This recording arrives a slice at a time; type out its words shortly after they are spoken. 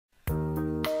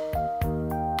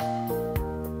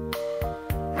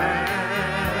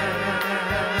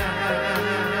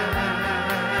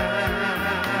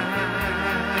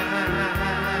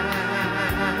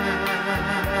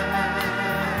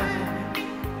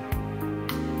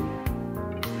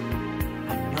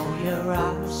your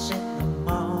eyes in the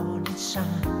morning sun.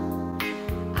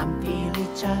 I'm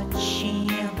feeling touchy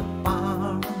in the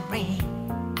barn rain.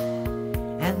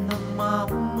 And the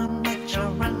moment that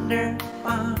you're under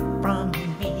far from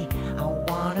me, I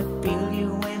wanna feel you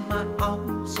in my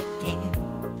arms again.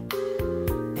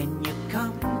 Then you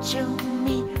come to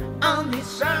me on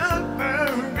these summer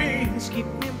breeze, keep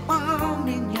me warm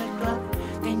in your glove,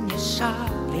 then you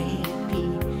softly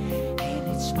pee. And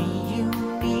it's me you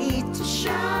need to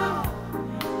show.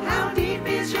 How deep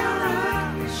is your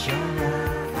love? Is your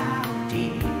love? How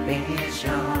deep is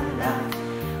your love?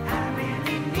 I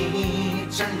really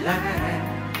need to learn,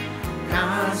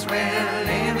 'cause we're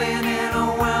living in a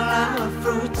world of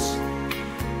fruits,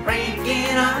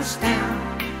 breaking us down.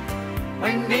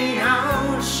 When the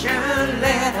ocean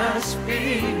let us be,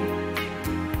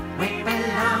 we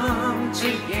belong to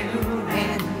you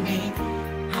and me.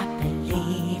 I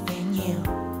believe in you.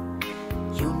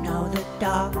 You know the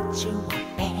dark to a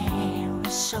very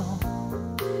soul.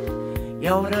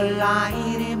 You're the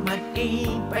light in my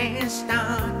deepest,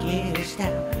 darkest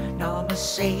doubt. You're my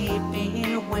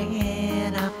savior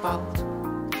when I fall.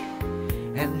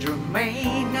 And you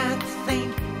may not think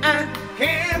I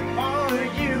care for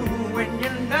you, when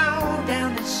you know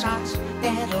down inside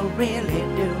that I really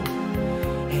do.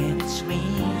 And it's me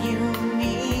you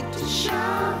need to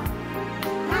show.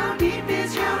 How deep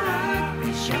is your love?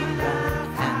 Is your love?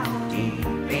 How deep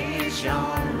is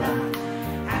your love?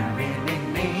 I really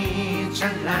need to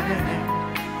learn,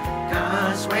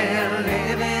 'cause we're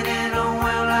living in a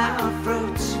world of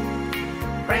fruits,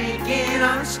 breaking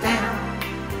us down.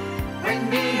 When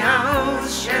the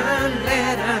ocean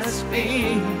let us be,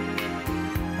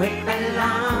 we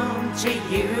belong to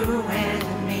you and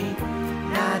me.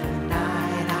 La da da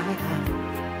da da,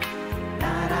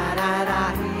 la da da da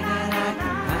da da da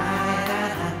da,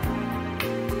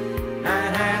 la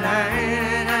da da da da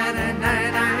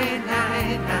da da da.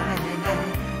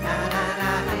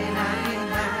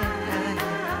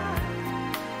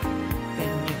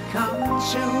 Then you come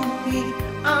to me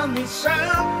on the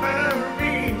summer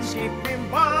breeze, keep me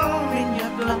warm in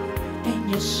your glove, then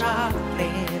you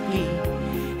softly bleed.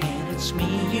 And it's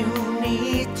me you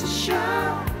need to show.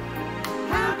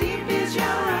 How deep is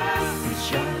your love? Is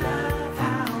your love?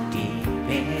 How deep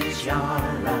is your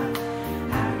love?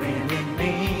 I really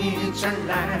need to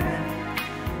learn,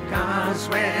 'cause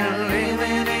we're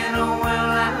living in a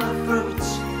world of fruits,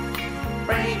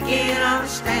 breaking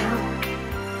us down.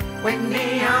 When the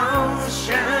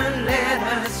ocean let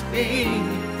us be,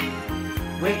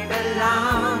 we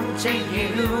belong to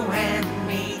you and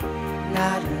me.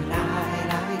 La da la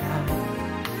la la.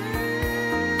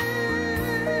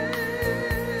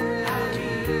 How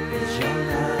deep is your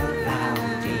love? How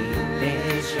deep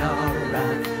is your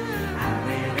love? I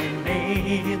really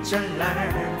need to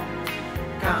learn,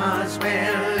 'cause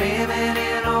we're living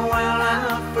in a world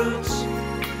of fruits,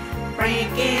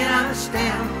 breaking us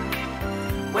down.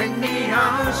 When the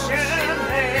ocean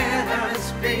let us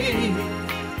be,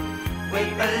 we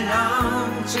belong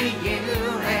to you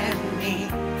and me.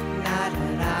 La da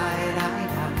da da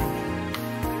da.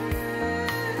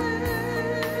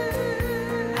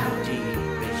 How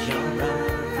deep is your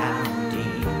love? How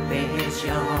deep is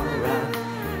your love?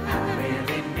 I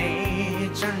really need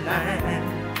to learn,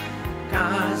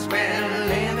 'cause we're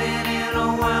living in a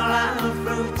world of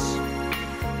fruits,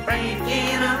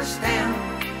 breaking us down.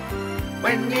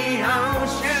 When the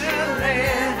ocean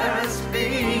let us be,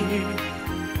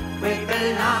 we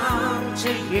belong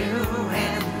to you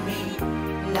and me.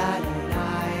 La la.